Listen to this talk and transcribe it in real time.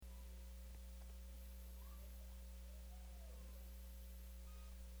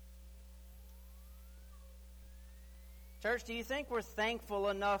Church, do you think we're thankful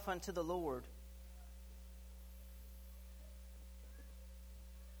enough unto the Lord?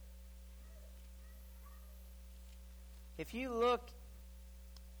 If you look,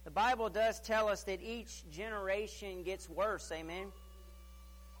 the Bible does tell us that each generation gets worse, amen?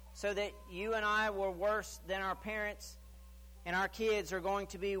 So that you and I were worse than our parents, and our kids are going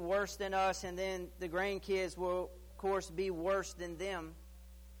to be worse than us, and then the grandkids will, of course, be worse than them.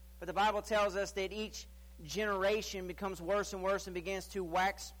 But the Bible tells us that each generation becomes worse and worse and begins to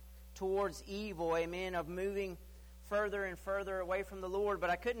wax towards evil, amen, of moving further and further away from the Lord. But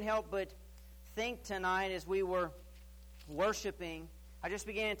I couldn't help but think tonight as we were worshiping, I just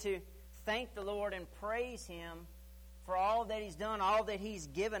began to thank the Lord and praise Him for all that He's done, all that He's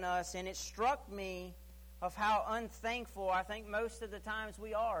given us. And it struck me of how unthankful I think most of the times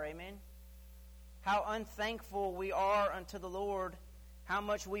we are, amen? How unthankful we are unto the Lord, how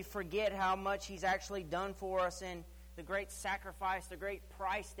much we forget how much He's actually done for us and the great sacrifice, the great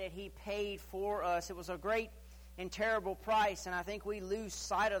price that He paid for us. It was a great and terrible price, and I think we lose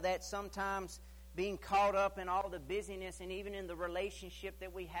sight of that sometimes, being caught up in all the busyness and even in the relationship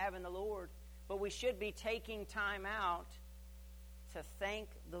that we have in the Lord. But we should be taking time out to thank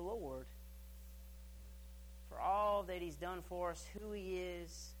the Lord for all that He's done for us, who He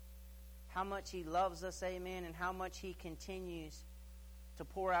is, how much He loves us, amen, and how much He continues to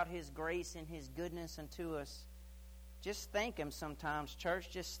pour out His grace and His goodness unto us. Just thank Him sometimes, church.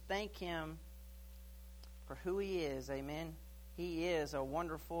 Just thank Him for who He is, amen. He is a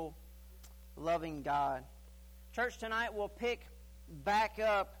wonderful, loving God. Church, tonight we'll pick back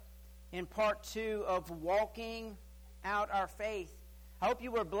up in part 2 of walking out our faith. I hope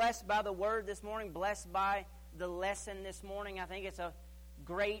you were blessed by the word this morning, blessed by the lesson this morning. I think it's a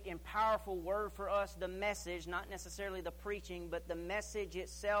great and powerful word for us, the message, not necessarily the preaching, but the message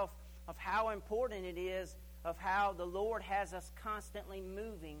itself of how important it is, of how the Lord has us constantly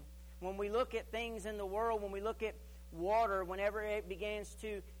moving. When we look at things in the world, when we look at water, whenever it begins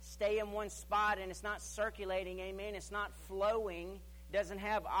to stay in one spot and it's not circulating, amen, it's not flowing, doesn't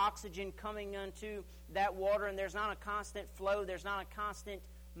have oxygen coming into that water, and there's not a constant flow, there's not a constant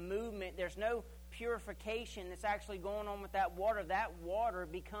movement, there's no purification that's actually going on with that water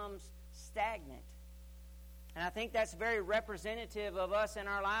becomes stagnant. And I think that's very representative of us in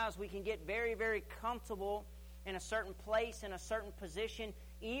our lives. We can get very, very comfortable in a certain place, in a certain position,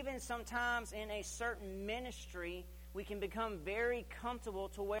 even sometimes in a certain ministry. We can become very comfortable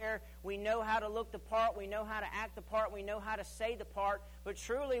to where we know how to look the part, we know how to act the part, we know how to say the part, but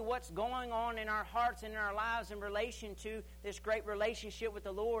truly what's going on in our hearts and in our lives in relation to this great relationship with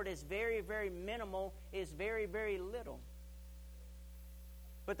the Lord is very, very minimal, is very, very little.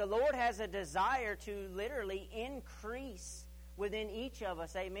 But the Lord has a desire to literally increase within each of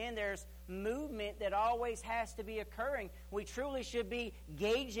us, amen. There's movement that always has to be occurring. We truly should be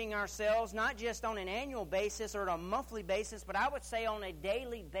gauging ourselves, not just on an annual basis or on a monthly basis, but I would say on a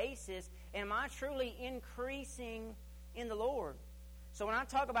daily basis. Am I truly increasing in the Lord? So when I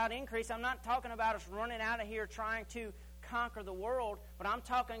talk about increase, I'm not talking about us running out of here trying to conquer the world, but I'm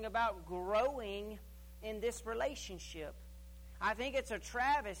talking about growing in this relationship. I think it's a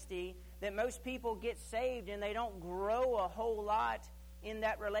travesty that most people get saved and they don't grow a whole lot in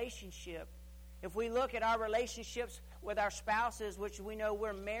that relationship. If we look at our relationships with our spouses, which we know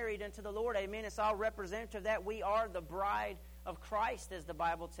we're married unto the Lord, amen, it's all representative that we are the bride of Christ, as the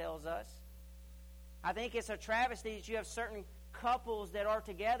Bible tells us. I think it's a travesty that you have certain couples that are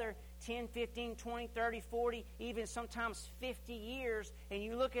together 10, 15, 20, 30, 40, even sometimes 50 years, and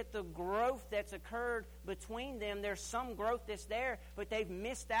you look at the growth that's occurred between them. There's some growth that's there, but they've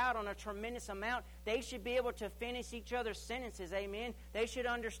missed out on a tremendous amount. They should be able to finish each other's sentences, amen. They should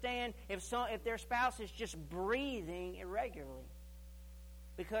understand if their spouse is just breathing irregularly,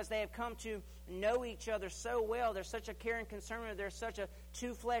 because they have come to know each other so well. There's such a care and concern. There's such a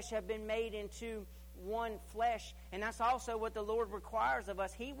two flesh have been made into one flesh. And that's also what the Lord requires of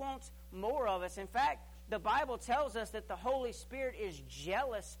us. He wants more of us. In fact, the Bible tells us that the Holy Spirit is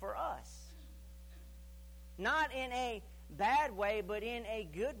jealous for us. Not in a bad way, but in a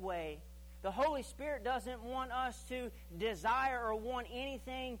good way. The Holy Spirit doesn't want us to desire or want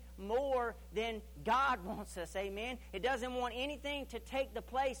anything more than God wants us. Amen. It doesn't want anything to take the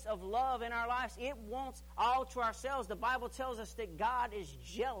place of love in our lives. It wants all to ourselves. The Bible tells us that God is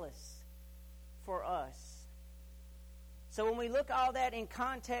jealous for us. So when we look all that in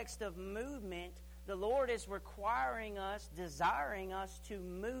context of movement, the Lord is requiring us, desiring us to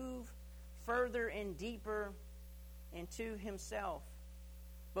move further and deeper into Himself.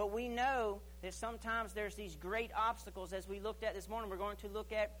 But we know that sometimes there's these great obstacles, as we looked at this morning. We're going to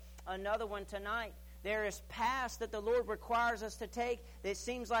look at another one tonight. There is paths that the Lord requires us to take that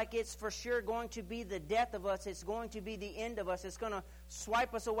seems like it's for sure going to be the death of us. It's going to be the end of us. It's going to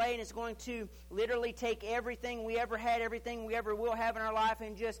swipe us away, and it's going to literally take everything we ever had, everything we ever will have in our life,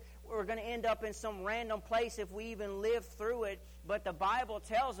 and just we're going to end up in some random place if we even live through it. But the Bible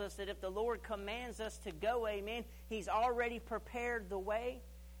tells us that if the Lord commands us to go, amen, He's already prepared the way,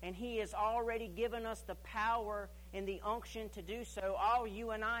 and He has already given us the power and the unction to do so. All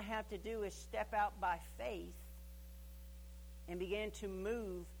you and I have to do is step out by faith and begin to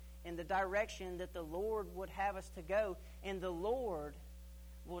move in the direction that the Lord would have us to go. And the Lord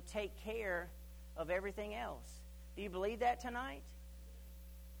will take care of everything else. Do you believe that tonight?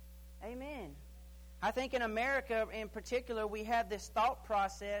 Amen. I think in America in particular, we have this thought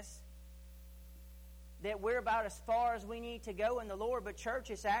process that we're about as far as we need to go in the Lord. But church,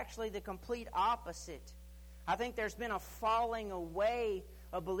 it's actually the complete opposite. I think there's been a falling away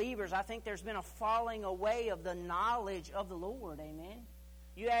of believers. I think there's been a falling away of the knowledge of the Lord. Amen.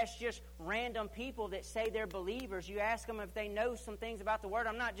 You ask just random people that say they're believers. You ask them if they know some things about the Word.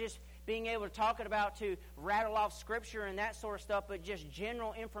 I'm not just being able to talk about to rattle off Scripture and that sort of stuff, but just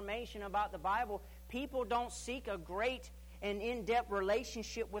general information about the Bible. People don't seek a great and in-depth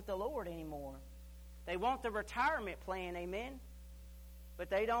relationship with the Lord anymore. They want the retirement plan, amen?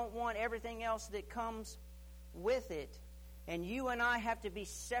 But they don't want everything else that comes with it. And you and I have to be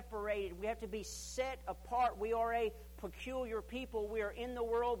separated. We have to be set apart. We are a peculiar people. We are in the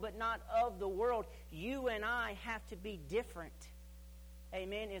world, but not of the world. You and I have to be different.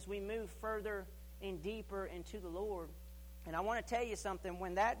 Amen. As we move further and deeper into the Lord. And I want to tell you something.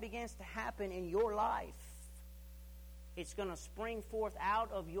 When that begins to happen in your life, it's going to spring forth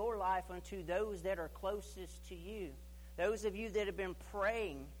out of your life unto those that are closest to you. Those of you that have been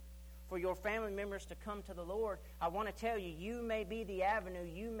praying for your family members to come to the Lord, I want to tell you, you may be the avenue,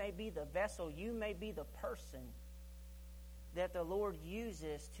 you may be the vessel, you may be the person that the Lord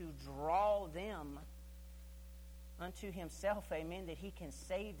uses to draw them unto Himself, amen, that He can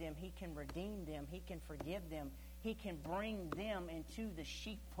save them, He can redeem them, He can forgive them, He can bring them into the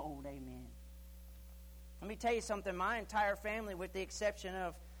sheepfold, amen. Let me tell you something, my entire family, with the exception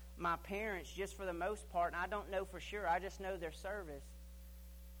of my parents, just for the most part, and I don't know for sure, I just know their service.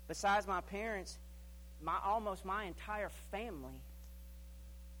 Besides my parents, almost my entire family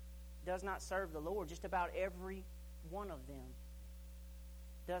does not serve the Lord. Just about every one of them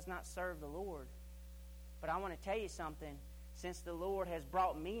does not serve the Lord. But I want to tell you something. Since the Lord has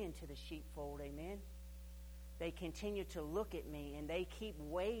brought me into the sheepfold, amen, they continue to look at me and they keep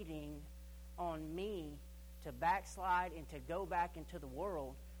waiting on me to backslide and to go back into the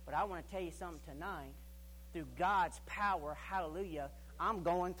world. But I want to tell you something tonight. Through God's power, hallelujah, I'm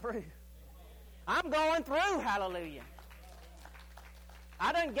going through. I'm going through, hallelujah.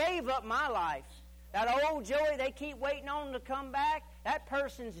 I done gave up my life. That old Joey they keep waiting on to come back, that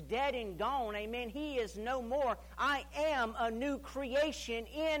person's dead and gone, amen. He is no more. I am a new creation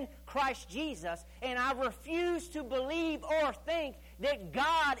in Christ Jesus, and I refuse to believe or think that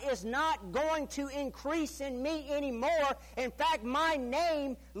God is not going to increase in me anymore. In fact, my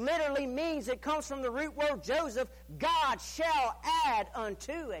name literally means, it comes from the root word Joseph, God shall add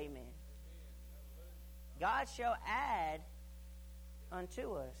unto, amen. God shall add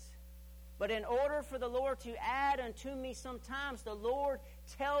unto us. But in order for the Lord to add unto me, sometimes the Lord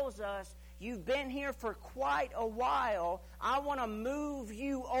tells us, you've been here for quite a while. I want to move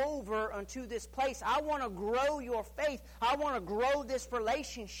you over unto this place. I want to grow your faith. I want to grow this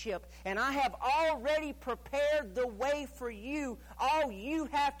relationship. And I have already prepared the way for you. All you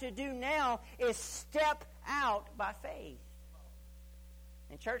have to do now is step out by faith.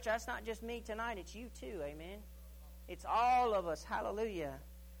 And church, that's not just me tonight. It's you too, amen. It's all of us, hallelujah,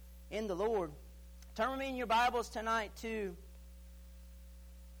 in the Lord. Turn with me in your Bibles tonight to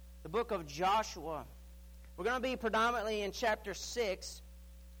the book of Joshua. We're going to be predominantly in chapter 6.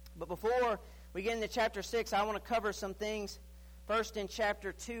 But before we get into chapter 6, I want to cover some things first in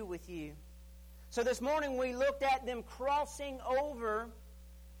chapter 2 with you. So this morning we looked at them crossing over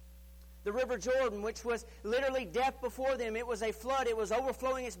the River Jordan, which was literally death before them. It was a flood. It was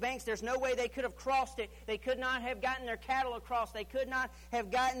overflowing its banks. There's no way they could have crossed it. They could not have gotten their cattle across. They could not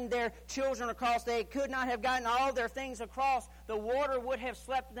have gotten their children across. They could not have gotten all their things across. The water would have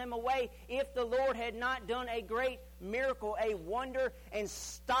swept them away if the Lord had not done a great miracle, a wonder, and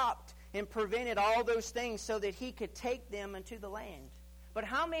stopped and prevented all those things so that He could take them into the land. But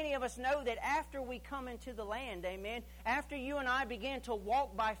how many of us know that after we come into the land, amen, after you and I begin to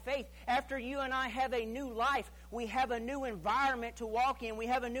walk by faith, after you and I have a new life, we have a new environment to walk in. We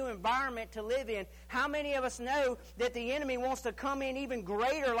have a new environment to live in. How many of us know that the enemy wants to come in even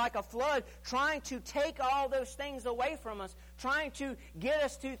greater like a flood, trying to take all those things away from us, trying to get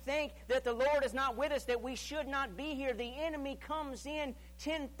us to think that the Lord is not with us, that we should not be here. The enemy comes in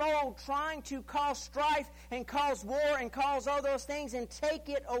tenfold, trying to cause strife and cause war and cause all those things and take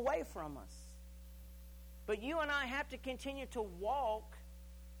it away from us. But you and I have to continue to walk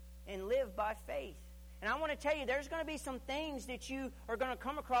and live by faith. And I want to tell you, there's going to be some things that you are going to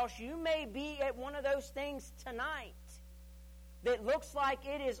come across. You may be at one of those things tonight that looks like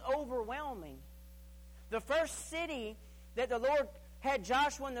it is overwhelming. The first city that the Lord had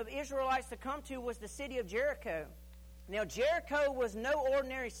Joshua and the Israelites to come to was the city of Jericho. Now, Jericho was no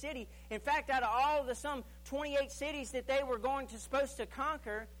ordinary city. In fact, out of all of the some 28 cities that they were supposed to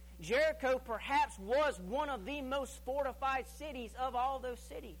conquer, Jericho perhaps was one of the most fortified cities of all those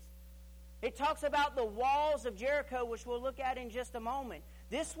cities. It talks about the walls of Jericho, which we'll look at in just a moment.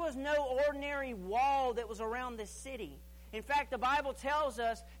 This was no ordinary wall that was around this city. In fact, the Bible tells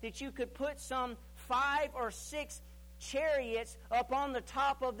us that you could put some 5 or 6 chariots up on the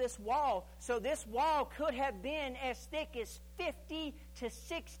top of this wall. So this wall could have been as thick as 50 to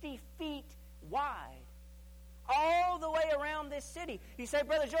 60 feet wide. All the way around this city. You say,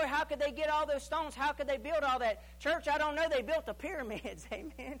 Brother Joy, how could they get all those stones? How could they build all that? Church, I don't know. They built the pyramids.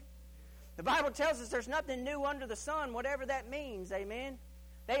 Amen. The Bible tells us there's nothing new under the sun, whatever that means. Amen.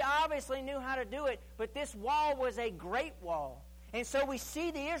 They obviously knew how to do it, but this wall was a great wall. And so we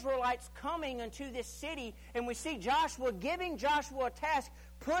see the Israelites coming into this city, and we see Joshua giving Joshua a task,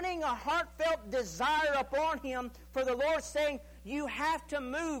 putting a heartfelt desire upon him for the Lord, saying, you have to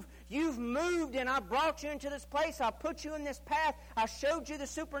move. You've moved, and I brought you into this place. I put you in this path. I showed you the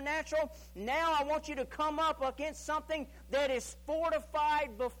supernatural. Now I want you to come up against something that is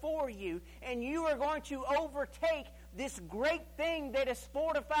fortified before you, and you are going to overtake this great thing that is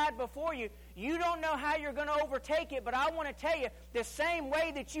fortified before you. You don't know how you're going to overtake it, but I want to tell you, the same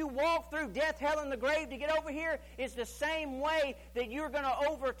way that you walk through death, hell, and the grave to get over here is the same way that you're going to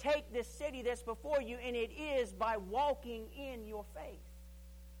overtake this city that's before you, and it is by walking in your faith.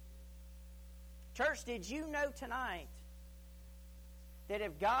 Church, did you know tonight that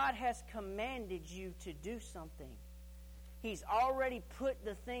if God has commanded you to do something, He's already put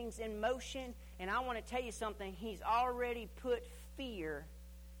the things in motion, and I want to tell you something. He's already put fear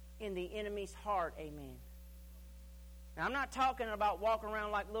in the enemy's heart. Amen. Now, I'm not talking about walking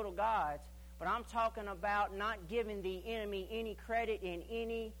around like little gods, but I'm talking about not giving the enemy any credit and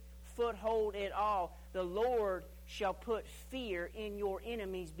any foothold at all. The Lord shall put fear in your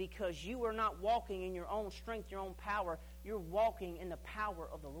enemies because you are not walking in your own strength, your own power. You're walking in the power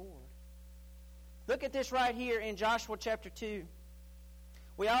of the Lord. Look at this right here in Joshua chapter 2.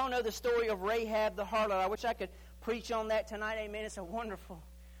 We all know the story of Rahab the harlot. I wish I could preach on that tonight. Amen. It's a wonderful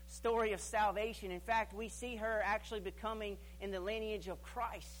story of salvation. In fact, we see her actually becoming in the lineage of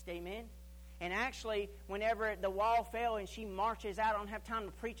Christ. Amen. And actually, whenever the wall fell and she marches out, I don't have time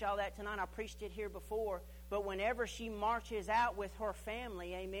to preach all that tonight. I preached it here before. But whenever she marches out with her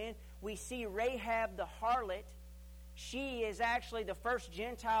family, amen, we see Rahab the harlot. She is actually the first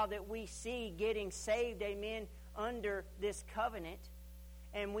Gentile that we see getting saved, amen, under this covenant.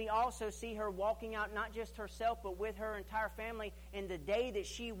 And we also see her walking out, not just herself, but with her entire family. And the day that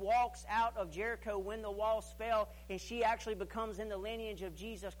she walks out of Jericho when the walls fell, and she actually becomes in the lineage of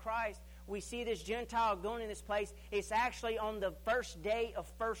Jesus Christ, we see this Gentile going in this place. It's actually on the first day of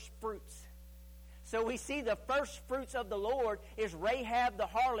first fruits. So we see the first fruits of the Lord is Rahab the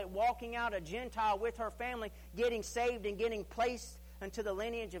harlot walking out, a Gentile with her family, getting saved and getting placed into the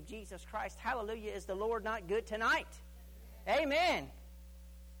lineage of Jesus Christ. Hallelujah. Is the Lord not good tonight? Amen.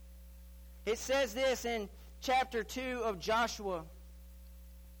 It says this in chapter 2 of Joshua.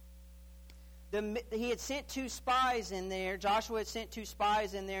 He had sent 2 spies in there. Joshua had sent 2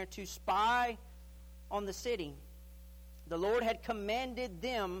 spies in there to spy on the city. The Lord had commanded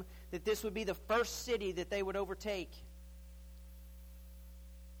them that this would be the first city that they would overtake.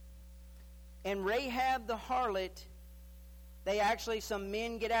 And Rahab the harlot, some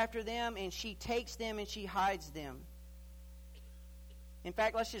men get after them, and she takes them and she hides them. In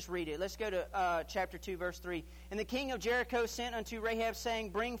fact, let's just read it. Let's go to chapter 2, verse 3. And the king of Jericho sent unto Rahab,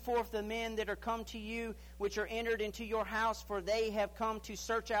 saying, bring forth the men that are come to you, which are entered into your house, for they have come to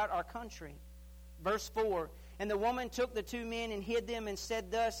search out our country. Verse 4. And the woman took the 2 men and hid them, and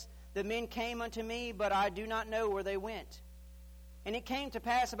said thus, the men came unto me, but I do not know where they went. And it came to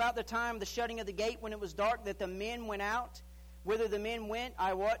pass about the time of the shutting of the gate, when it was dark, that the men went out. Whither the men went,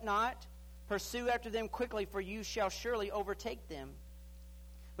 I wot not. Pursue after them quickly, for you shall surely overtake them.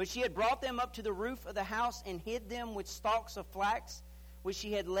 But she had brought them up to the roof of the house and hid them with stalks of flax, which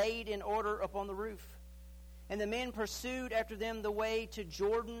she had laid in order upon the roof. And the men pursued after them the way to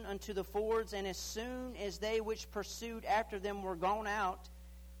Jordan unto the fords, and as soon as they which pursued after them were gone out,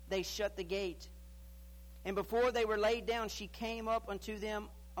 they shut the gate. And before they were laid down, she came up unto them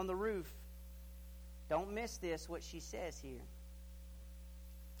on the roof. Don't miss this, what she says here.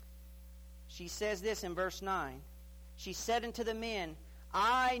 She says this in verse 9. She said unto the men,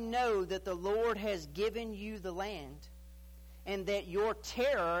 I know that the Lord has given you the land, and that your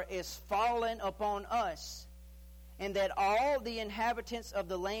terror is fallen upon us, and that all the inhabitants of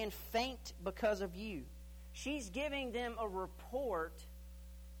the land faint because of you. She's giving them a report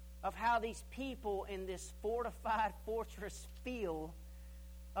of how these people in this fortified fortress feel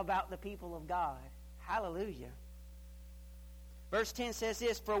about the people of God. Hallelujah. Verse 10 says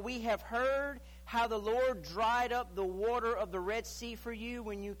this, For we have heard how the Lord dried up the water of the Red Sea for you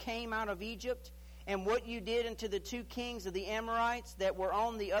when you came out of Egypt, and what you did unto the two kings of the Amorites that were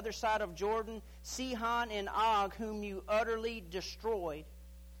on the other side of Jordan, Sihon and Og, whom you utterly destroyed.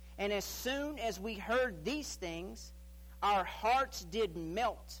 And as soon as we heard these things, our hearts did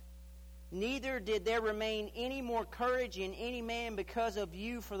melt. Neither did there remain any more courage in any man because of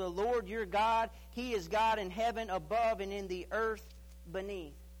you, for the Lord your God, He is God in heaven above and in the earth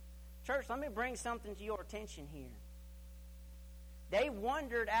beneath. Church, let me bring something to your attention here. They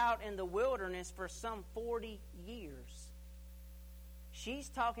wandered out in the wilderness for some 40 years. She's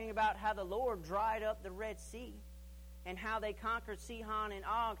talking about how the Lord dried up the Red Sea and how they conquered Sihon and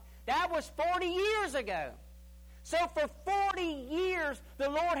Og. That was 40 years ago. So for 40 years, the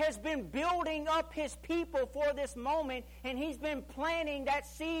Lord has been building up His people for this moment, and He's been planting that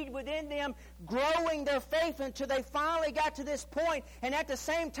seed within them, growing their faith until they finally got to this point. And at the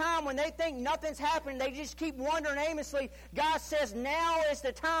same time, when they think nothing's happened, they just keep wandering aimlessly. God says, now is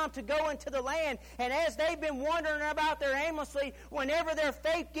the time to go into the land. And as they've been wandering about there aimlessly, whenever their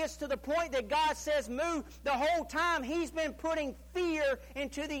faith gets to the point that God says move, the whole time He's been putting fear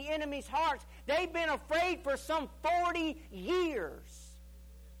into the enemy's hearts. They've been afraid for some 40 years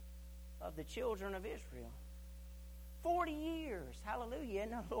of the children of Israel. 40 years. Hallelujah.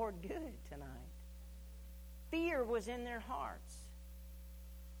 Isn't the Lord good tonight? Fear was in their hearts.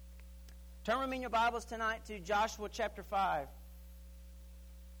 Turn with me in your Bibles tonight to Joshua chapter 5.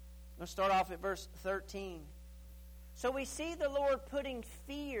 We'll start off at verse 13. So we see the Lord putting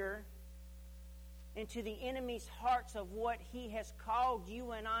fear into the enemy's hearts of what He has called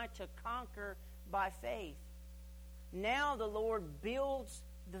you and I to conquer by faith. Now the Lord builds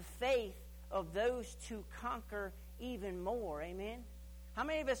the faith of those to conquer even more. Amen? How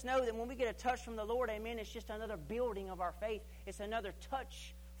many of us know that when we get a touch from the Lord, amen, it's just another building of our faith. It's another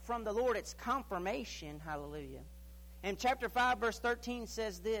touch from the Lord. It's confirmation. Hallelujah. And chapter 5 verse 13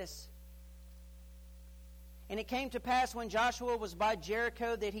 says this, And it came to pass when Joshua was by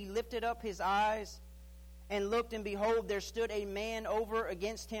Jericho that he lifted up his eyes and looked, and behold, there stood a man over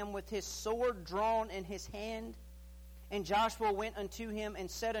against him with his sword drawn in his hand. And Joshua went unto him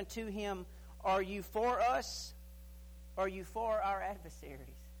and said unto him, Are you for us, or are you for our adversaries?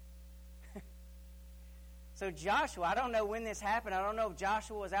 So Joshua, I don't know when this happened. I don't know if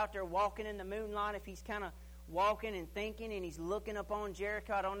Joshua was out there walking in the moonlight, if he's kind of walking and thinking, and he's looking upon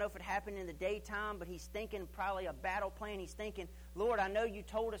Jericho. I don't know if it happened in the daytime, but he's thinking probably a battle plan. He's thinking, Lord, I know you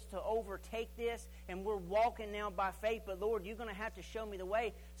told us to overtake this, and we're walking now by faith, but Lord, you're going to have to show me the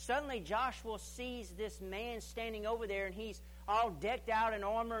way. Suddenly Joshua sees this man standing over there, and he's all decked out in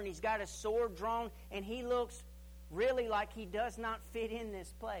armor, and he's got his sword drawn, and he looks really like he does not fit in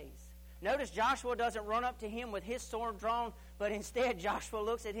this place. Notice Joshua doesn't run up to him with his sword drawn, but instead Joshua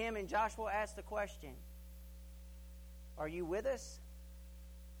looks at him, and Joshua asks the question, Are you with us?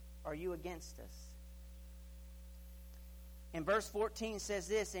 Are you against us? And verse 14 says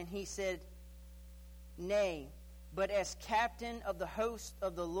this, And he said, Nay, but as captain of the host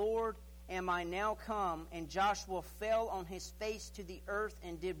of the Lord am I now come. And Joshua fell on his face to the earth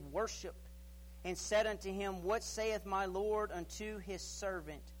and did worship, and said unto him, What saith my Lord unto his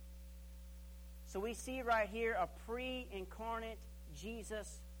servant? So we see right here a pre-incarnate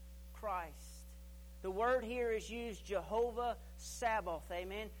Jesus Christ. The word here is used Jehovah Sabaoth,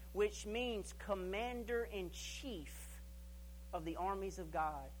 amen, which means commander-in-chief of the armies of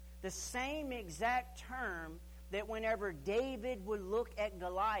God. The same exact term that whenever David would look at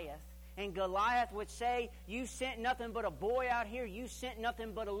Goliath, and Goliath would say, You sent nothing but a boy out here, you sent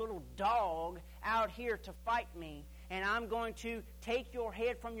nothing but a little dog out here to fight me. and I'm going to take your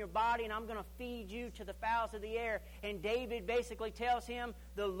head from your body, and I'm going to feed you to the fowls of the air. And David basically tells him,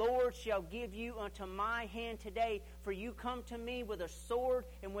 the Lord shall give you unto my hand today, for you come to me with a sword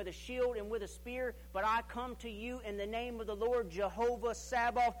and with a shield and with a spear, but I come to you in the name of the Lord Jehovah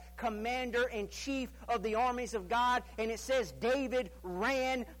Sabaoth, commander-in-chief of the armies of God. And it says David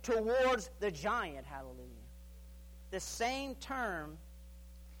ran towards the giant. Hallelujah. The same term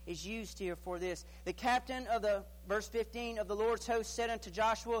is used here for this. The captain of the, verse 15, of the Lord's host said unto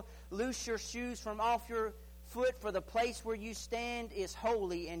Joshua, loose your shoes from off your foot, for the place where you stand is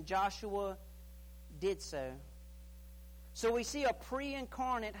holy. And Joshua did so. So we see a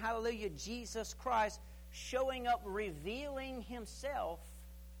pre-incarnate, hallelujah, Jesus Christ showing up, revealing himself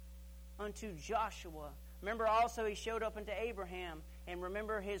unto Joshua. Remember also he showed up unto Abraham, and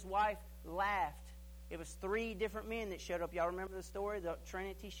remember his wife laughed. It was 3 different men that showed up. Y'all remember the story? The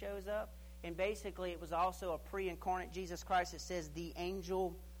Trinity shows up. And basically it was also a pre-incarnate Jesus Christ. It says the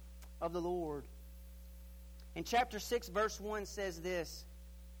angel of the Lord. In chapter 6, verse 1 says this.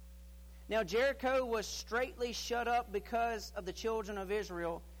 Now Jericho was straitly shut up because of the children of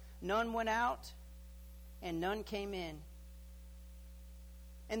Israel. None went out, and none came in.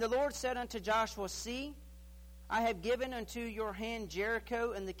 And the Lord said unto Joshua, see, I have given unto your hand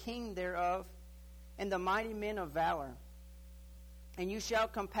Jericho and the king thereof, and the mighty men of valor. And you shall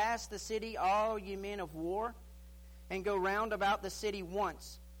compass the city, all ye men of war, and go round about the city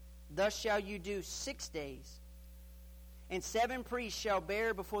once. Thus shall you do 6 days. And 7 priests shall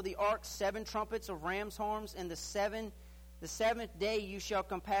bear before the ark 7 trumpets of ram's horns, and the 7th day you shall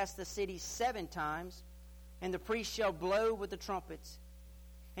compass the city 7 times, and the priests shall blow with the trumpets.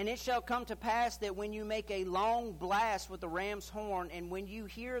 And it shall come to pass that when you make a long blast with the ram's horn, and when you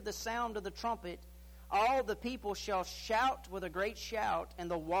hear the sound of the trumpet, all the people shall shout with a great shout, and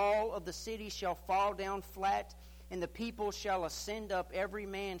the wall of the city shall fall down flat, and the people shall ascend up every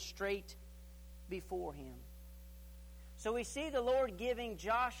man straight before him. So we see the Lord giving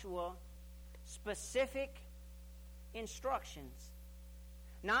Joshua specific instructions.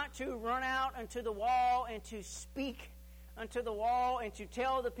 Not to run out unto the wall and to speak unto the wall and to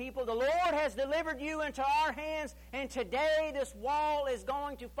tell the people, the Lord has delivered you into our hands, and today this wall is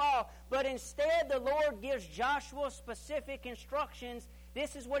going to fall. But instead the Lord gives Joshua specific instructions.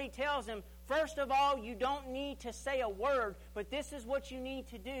 This is what he tells him. First of all, you don't need to say a word, but this is what you need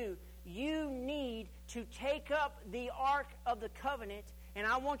to do. You need to take up the Ark of the Covenant, and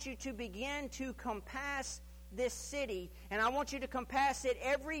I want you to begin to compass this city. And I want you to compass it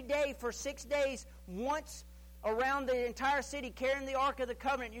every day for 6 days, once around the entire city, carrying the Ark of the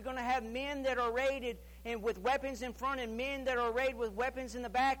Covenant. You're going to have men that are arrayed and with weapons in front, and men that are arrayed with weapons in the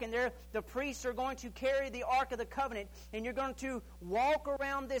back, and the priests are going to carry the Ark of the Covenant. And you're going to walk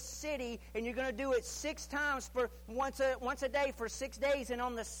around this city, and you're going to do it 6 times for once a day for 6 days. And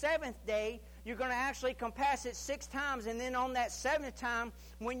on the 7th day, you're going to actually compass it 6 times. And then on that 7th time,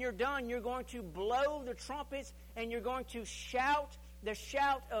 when you're done, you're going to blow the trumpets, and you're going to shout the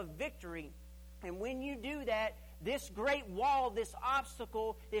shout of victory. And when you do that, this great wall, this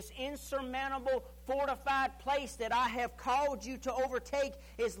obstacle, this insurmountable fortified place that I have called you to overtake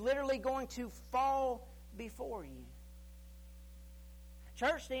is literally going to fall before you.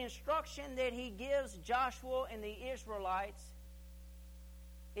 Church, the instruction that he gives Joshua and the Israelites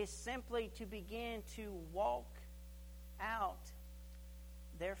is simply to begin to walk out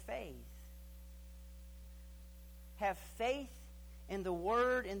their faith. Have faith in the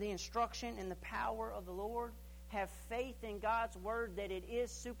Word and the instruction and the power of the Lord. Have faith in God's Word that it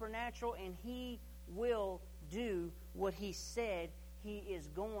is supernatural, and He will do what He said He is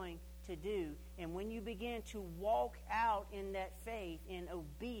going to do. And when you begin to walk out in that faith, in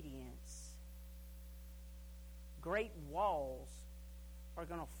obedience, great walls are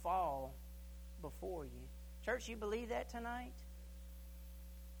going to fall before you. Church, you believe that tonight?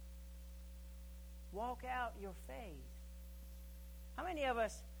 Walk out your faith. How many of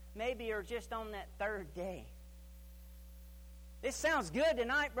us maybe are just on that 3rd day? This sounds good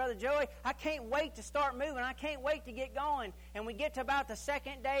tonight, Brother Joey. I can't wait to start moving. I can't wait to get going. And we get to about the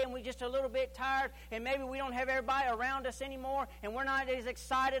 2nd day, and we're just a little bit tired, and maybe we don't have everybody around us anymore, and we're not as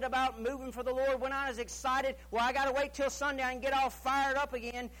excited about moving for the Lord. We're not as excited. Well, I got to wait till Sunday and get all fired up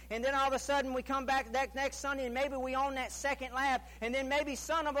again. And then all of a sudden we come back that next Sunday, and maybe we on that 2nd lap. And then maybe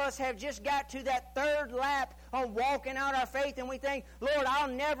some of us have just got to that 3rd lap on walking out our faith, and we think, Lord, I'll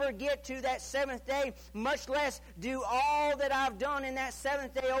never get to that 7th day, much less do all that I've done in that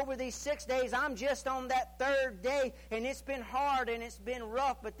 7th day over these 6 days. I'm just on that 3rd day, and it's been hard and it's been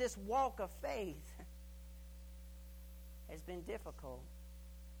rough, but this walk of faith has been difficult.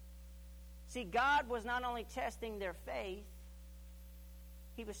 See, God was not only testing their faith,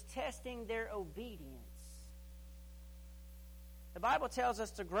 He was testing their obedience. The Bible tells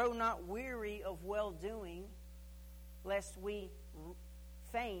us to grow not weary of well-doing, lest we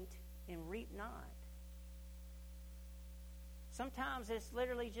faint and reap not. Sometimes it's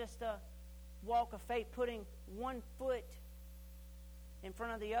literally just a walk of faith, putting one foot in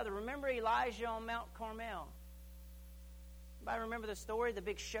front of the other. Remember Elijah on Mount Carmel? Anybody remember the story, the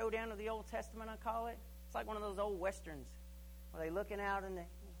big showdown of the Old Testament, I call it? It's like one of those old westerns where they're looking out in the...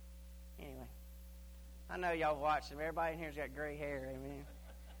 Anyway, I know y'all watched them. Everybody in here's got gray hair, amen.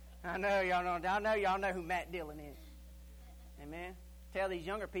 I know y'all know who Matt Dillon is. Amen. Tell these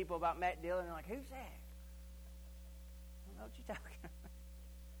younger people about Matt Dillon, they're like, who's that? I don't know what you're talking about.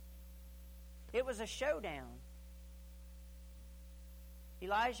 It was a showdown.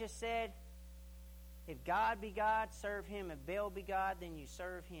 Elijah said, if God be God, serve Him. If Baal be God, then you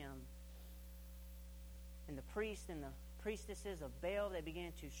serve him. And the priests and the priestesses of Baal, they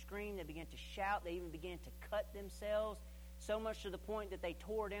began to scream, they began to shout, they even began to cut themselves, so much to the point that they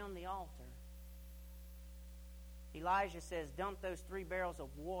tore down the altar. Elijah says, dump those 3 barrels of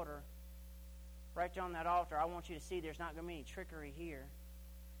water right on that altar. I want you to see there's not going to be any trickery here.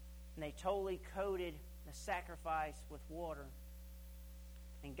 And they totally coated the sacrifice with water.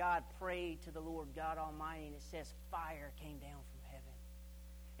 And God prayed to the Lord God Almighty, and it says fire came down from heaven.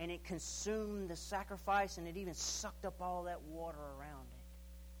 And it consumed the sacrifice, and it even sucked up all that water around it.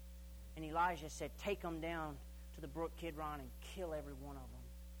 And Elijah said, take them down to the brook Kidron and kill every one of them.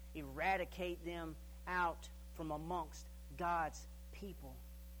 Eradicate them out from amongst God's people.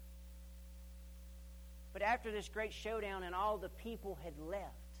 But after this great showdown and all the people had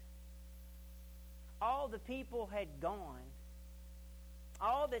left, all the people had gone,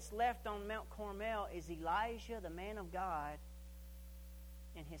 all that's left on Mount Carmel is Elijah, the man of God,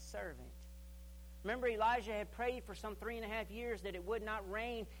 and his servant. Remember, Elijah had prayed for some 3.5 years that it would not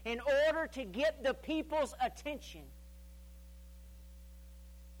rain in order to get the people's attention. It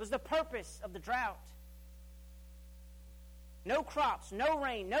was the purpose of the drought. No crops, no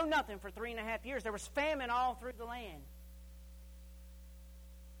rain, no nothing for 3.5 years. There was famine all through the land.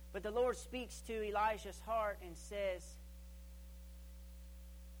 But the Lord speaks to Elijah's heart and says,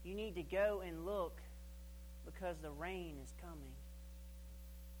 you need to go and look because the rain is coming.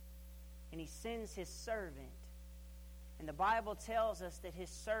 And he sends his servant. And the Bible tells us that his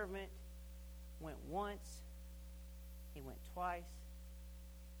servant went once, he went twice,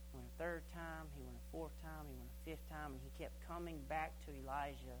 he went a 3rd time, he went a 4th time, he went a 5th time, and he kept coming back to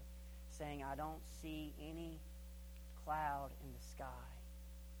Elijah saying, I don't see any cloud in the sky.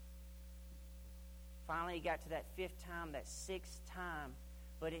 Finally, he got to that 5th time, that 6th time.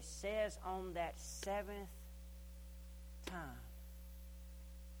 But it says on that 7th time,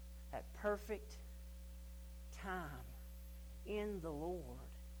 that perfect time in the Lord,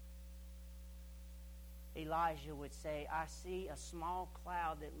 Elijah would say, I see a small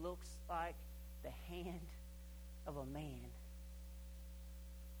cloud that looks like the hand of a man.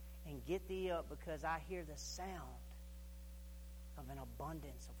 And get thee up, because I hear the sound of an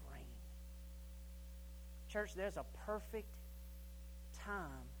abundance of rain. Church, there's a perfect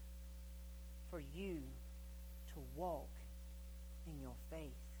time for you to walk in your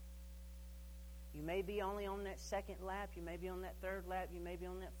faith. You may be only on that 2nd lap, you may be on that 3rd lap, you may be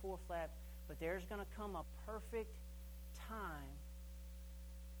on that 4th lap, but there's going to come a perfect time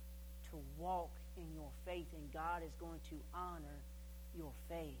to walk in your faith, and God is going to honor your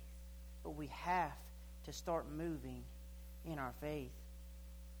faith. But we have to start moving in our faith.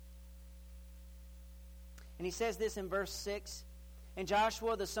 And he says this in verse 6, and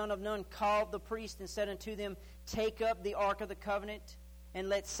Joshua the son of Nun called the priests and said unto them, take up the ark of the covenant, and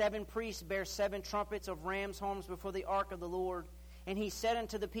let 7 priests bear 7 trumpets of ram's horns before the ark of the Lord. And he said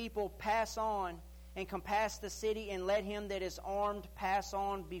unto the people, pass on, and compass the city, and let him that is armed pass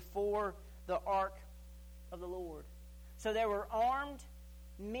on before the ark of the Lord. So there were armed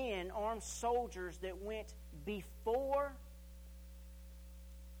men, armed soldiers that went before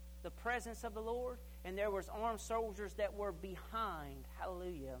the presence of the Lord, and there was armed soldiers that were behind,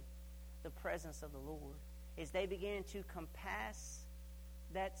 hallelujah, the presence of the Lord, as they began to compass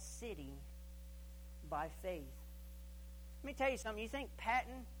that city by faith. Let me tell you something. You think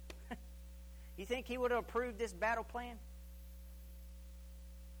Patton, you think he would have approved this battle plan?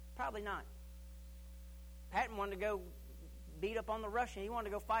 Probably not. Patton wanted to go beat up on the Russians. He wanted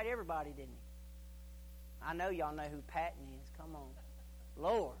to go fight everybody, didn't he? I know y'all know who Patton is. Come on.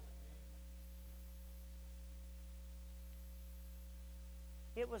 Lord.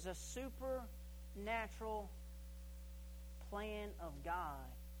 It was a supernatural plan of God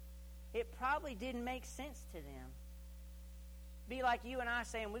it probably didn't make sense to them. Be like you and I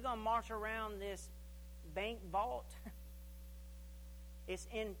saying, we're going to march around this bank vault. It's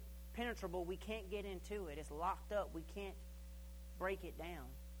impenetrable. We can't get into it. It's locked up. We can't break it down.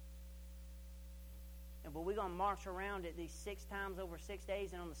 But we're going to march around it these 6 times over 6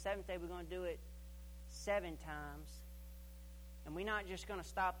 days, and on the 7th day we're going to do it 7 times. And we're not just going to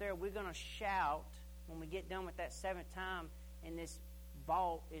stop there. We're going to shout when we get done with that 7th time, and this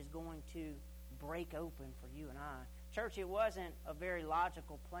vault is going to break open for you and I. Church, it wasn't a very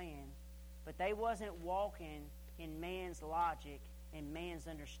logical plan, but they wasn't walking in man's logic and man's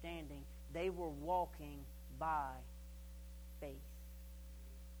understanding. They were walking by faith.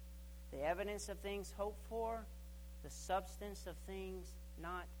 The evidence of things hoped for, the substance of things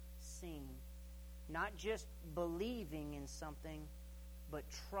not seen. Not just believing in something, but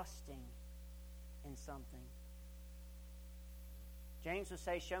trusting in something. James would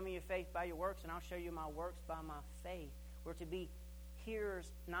say, show me your faith by your works, and I'll show you my works by my faith. We're to be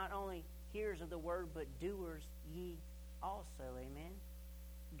hearers, not only hearers of the word, but doers ye also. Amen?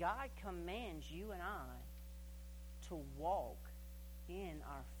 God commands you and I to walk in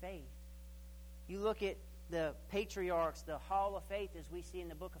our faith. You look at the patriarchs, the hall of faith, as we see in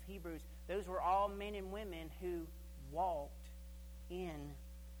the book of Hebrews, those were all men and women who walked in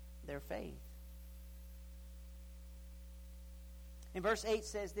their faith. In verse 8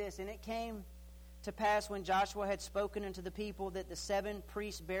 says this, and it came to pass when Joshua had spoken unto the people that the 7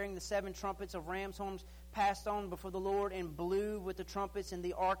 priests bearing the 7 trumpets of ram's horns passed on before the Lord and blew with the trumpets, and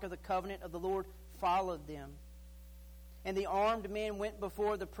the ark of the covenant of the Lord followed them. And the armed men went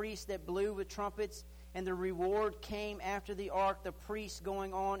before the priests that blew with trumpets, and the reward came after the ark, the priests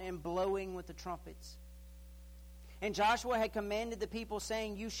going on and blowing with the trumpets. And Joshua had commanded the people,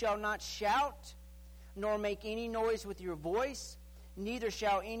 saying, you shall not shout, nor make any noise with your voice, neither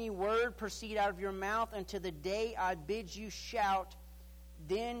shall any word proceed out of your mouth until the day I bid you shout,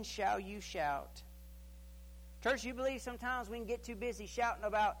 then shall you shout. Church, you believe sometimes we can get too busy shouting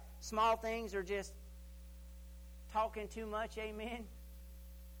about small things or just talking too much, amen?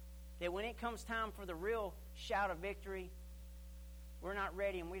 That when it comes time for the real shout of victory, we're not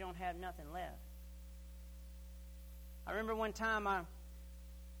ready and we don't have nothing left. I remember one time I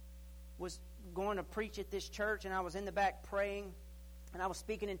was going to preach at this church, and I was in the back praying, and I was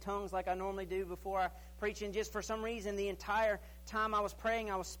speaking in tongues like I normally do before I preach, and just for some reason the entire time I was praying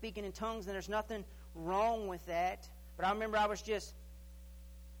I was speaking in tongues, and there's nothing wrong with that. But I remember I was just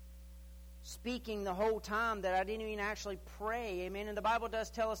speaking the whole time that I didn't even actually pray. Amen. And the Bible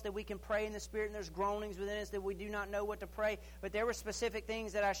does tell us that we can pray in the Spirit, and there's groanings within us that we do not know what to pray. But there were specific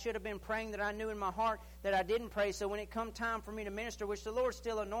things that I should have been praying that I knew in my heart that I didn't pray. So when it come time for me to minister, which the Lord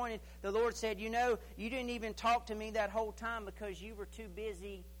still anointed, the Lord said, you know, you didn't even talk to me that whole time because you were too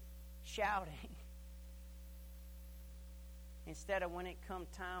busy shouting. Instead of when it come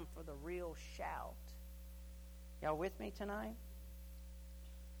time for the real shout. Y'all with me tonight?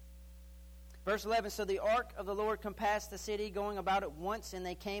 Verse 11, so the ark of the Lord compassed the city, going about it once, and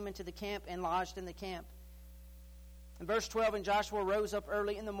they came into the camp and lodged in the camp. In verse 12, and Joshua rose up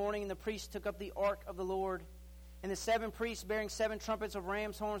early in the morning, and the priests took up the ark of the Lord. And the 7 priests bearing 7 trumpets of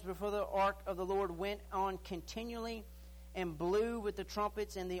ram's horns before the ark of the Lord went on continually and blew with the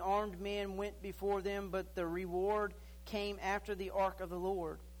trumpets, and the armed men went before them, but the reward came after the ark of the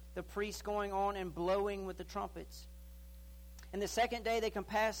Lord, the priests going on and blowing with the trumpets. And the 2nd day they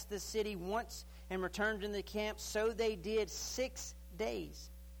compassed the city once and returned in the camp. So they did 6 days.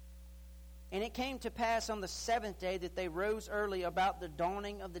 And it came to pass on the 7th day that they rose early about the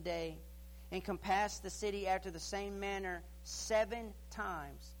dawning of the day and compassed the city after the same manner 7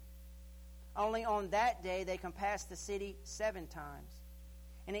 times. Only on that day they compassed the city 7 times.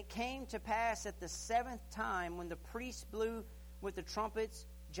 And it came to pass at the 7th time, when the priests blew with the trumpets,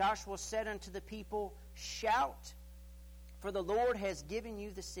 Joshua said unto the people, shout, for the Lord has given you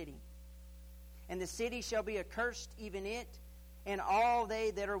the city. And the city shall be accursed, even it, and all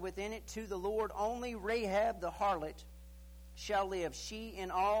they that are within it, to the Lord. Only Rahab the harlot shall live, she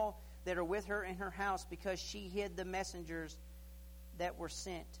and all that are with her in her house, because she hid the messengers that were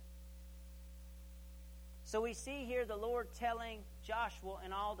sent. So we see here the Lord telling Joshua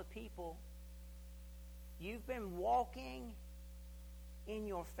and all the people, you've been walking in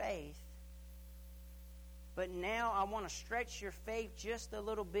your faith, but now I want to stretch your faith just a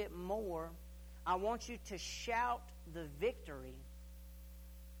little bit more. I want you to shout the victory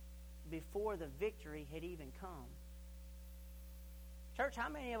before the victory had even come. Church, how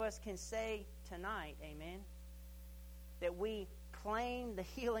many of us can say tonight, amen, that we claim the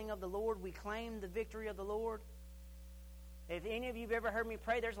healing of the Lord, we claim the victory of the Lord? If any of you have ever heard me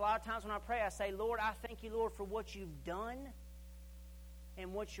pray, there's a lot of times when I pray, I say, Lord, I thank you, Lord, for what you've done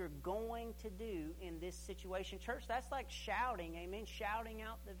and what you're going to do in this situation. Church, that's like shouting, amen, shouting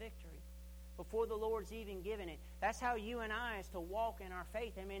out the victory before the Lord's even given it. That's how you and I is to walk in our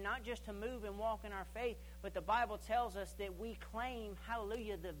faith. Amen. Not just to move and walk in our faith, but the Bible tells us that we claim,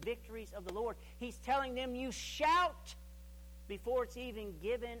 hallelujah, the victories of the Lord. He's telling them, you shout before it's even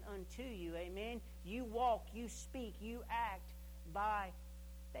given unto you. Amen. You walk, you speak, you act by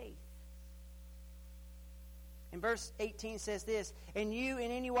faith. And verse 18 says this, and you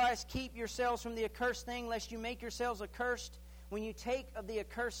in any wise keep yourselves from the accursed thing, lest you make yourselves accursed when you take of the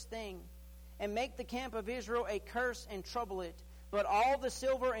accursed thing, and make the camp of Israel a curse and trouble it. But all the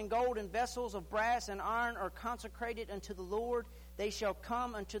silver and gold and vessels of brass and iron are consecrated unto the Lord. They shall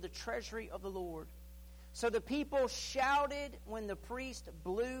come unto the treasury of the Lord. So the people shouted when the priest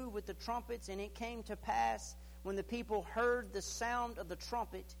blew with the trumpets, and it came to pass when the people heard the sound of the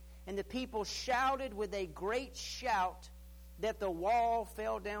trumpet, and the people shouted with a great shout, that the wall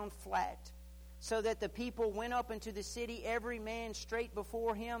fell down flat, so that the people went up into the city, every man straight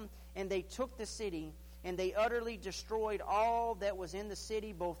before him, and they took the city, and they utterly destroyed all that was in the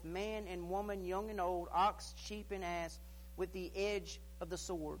city, both man and woman, young and old, ox, sheep, and ass, with the edge of the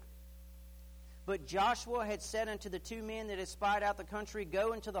sword. But Joshua had said unto the two men that had spied out the country,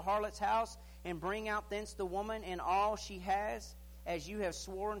 go into the harlot's house, and bring out thence the woman and all she has, as you have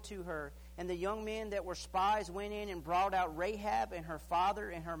sworn to her. And the young men that were spies went in and brought out Rahab and her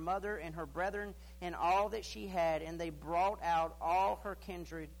father and her mother and her brethren and all that she had. And they brought out all her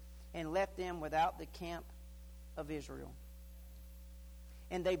kindred and left them without the camp of Israel.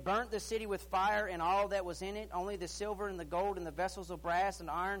 And they burnt the city with fire and all that was in it. Only the silver and the gold and the vessels of brass and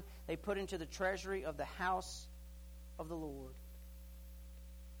iron they put into the treasury of the house of the Lord.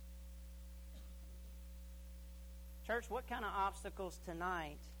 Church, what kind of obstacles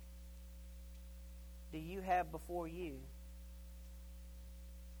tonight do you have before you?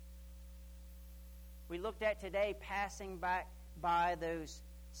 We looked at today passing back by those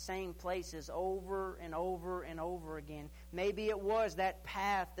same places over and over and over again. Maybe it was that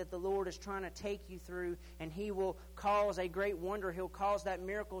path that the Lord is trying to take you through, and He will cause a great wonder. He'll cause that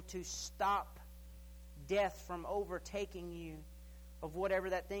miracle to stop death from overtaking you, of whatever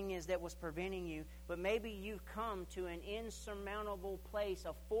that thing is that was preventing you. But maybe you've come to an insurmountable place,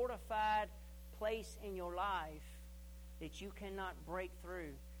 a fortified place in your life that you cannot break through.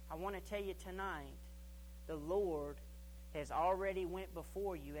 I want to tell you tonight, the Lord has already went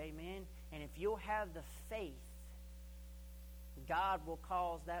before you, amen? And if you'll have the faith, God will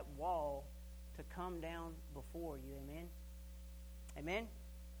cause that wall to come down before you, amen? Amen?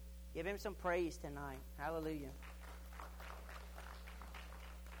 Give Him some praise tonight. Hallelujah.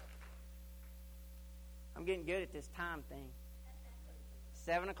 I'm getting good at this time thing.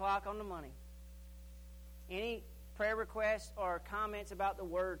 7 o'clock on the money. Any prayer requests or comments about the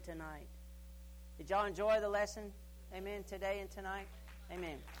Word tonight? Did y'all enjoy the lesson? Amen. Today and tonight.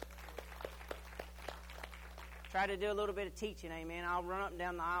 Amen. Try to do a little bit of teaching. Amen. I'll run up and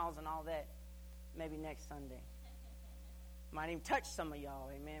down the aisles and all that. Maybe next Sunday. Might even touch some of y'all.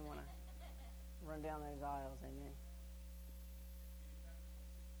 Amen. When I run down those aisles. Amen.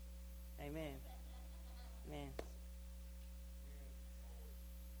 Amen. Amen.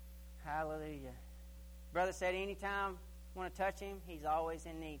 Hallelujah. Brother said anytime want to touch him, he's always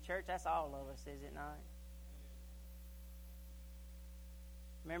in need. Church, that's all of us, is it not?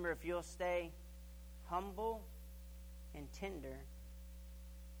 Remember, if you'll stay humble and tender,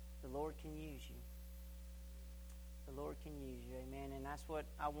 the Lord can use you. The Lord can use you, amen. And that's what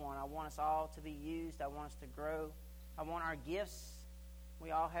I want. I want us all to be used. I want us to grow. I want our gifts. We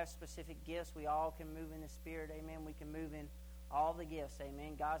all have specific gifts. We all can move in the Spirit, amen. We can move in all the gifts,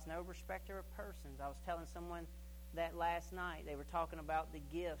 amen. God's no respecter of persons. I was telling someone that last night. They were talking about the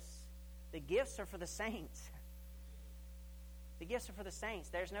gifts. The gifts are for the saints. The gifts are for the saints.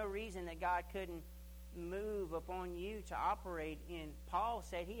 There's no reason that God couldn't move upon you to operate in. Paul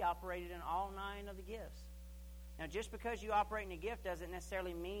said he operated in all 9 of the gifts. Now, just because you operate in a gift doesn't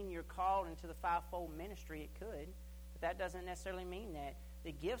necessarily mean you're called into the fivefold ministry. It could, but that doesn't necessarily mean that.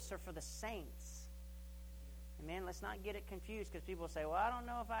 The gifts are for the saints. Amen. Let's not get it confused, because people say, well, I don't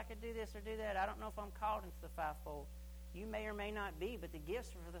know if I could do this or do that. I don't know if I'm called into the fivefold. You may or may not be, but the gifts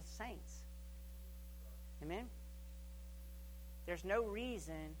are for the saints. Amen. There's no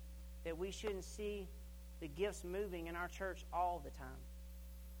reason that we shouldn't see the gifts moving in our church all the time,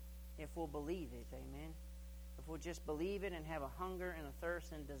 if we'll believe it. Amen. If we'll just believe it and have a hunger and a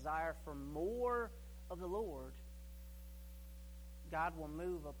thirst and desire for more of the Lord, God will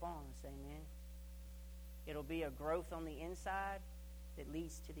move upon us. Amen. It'll be a growth on the inside that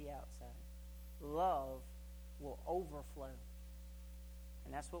leads to the outside. Love will overflow.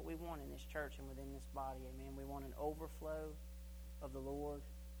 And that's what we want in this church and within this body, amen. We want an overflow of the Lord,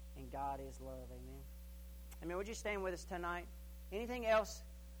 and God is love, amen. Amen. Would you stand with us tonight? Anything else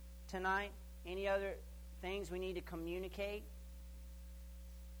tonight? Any other things we need to communicate?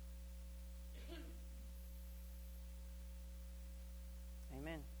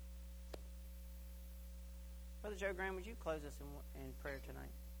 Amen. Brother Joe Graham, would you close us in prayer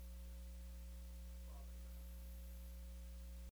tonight?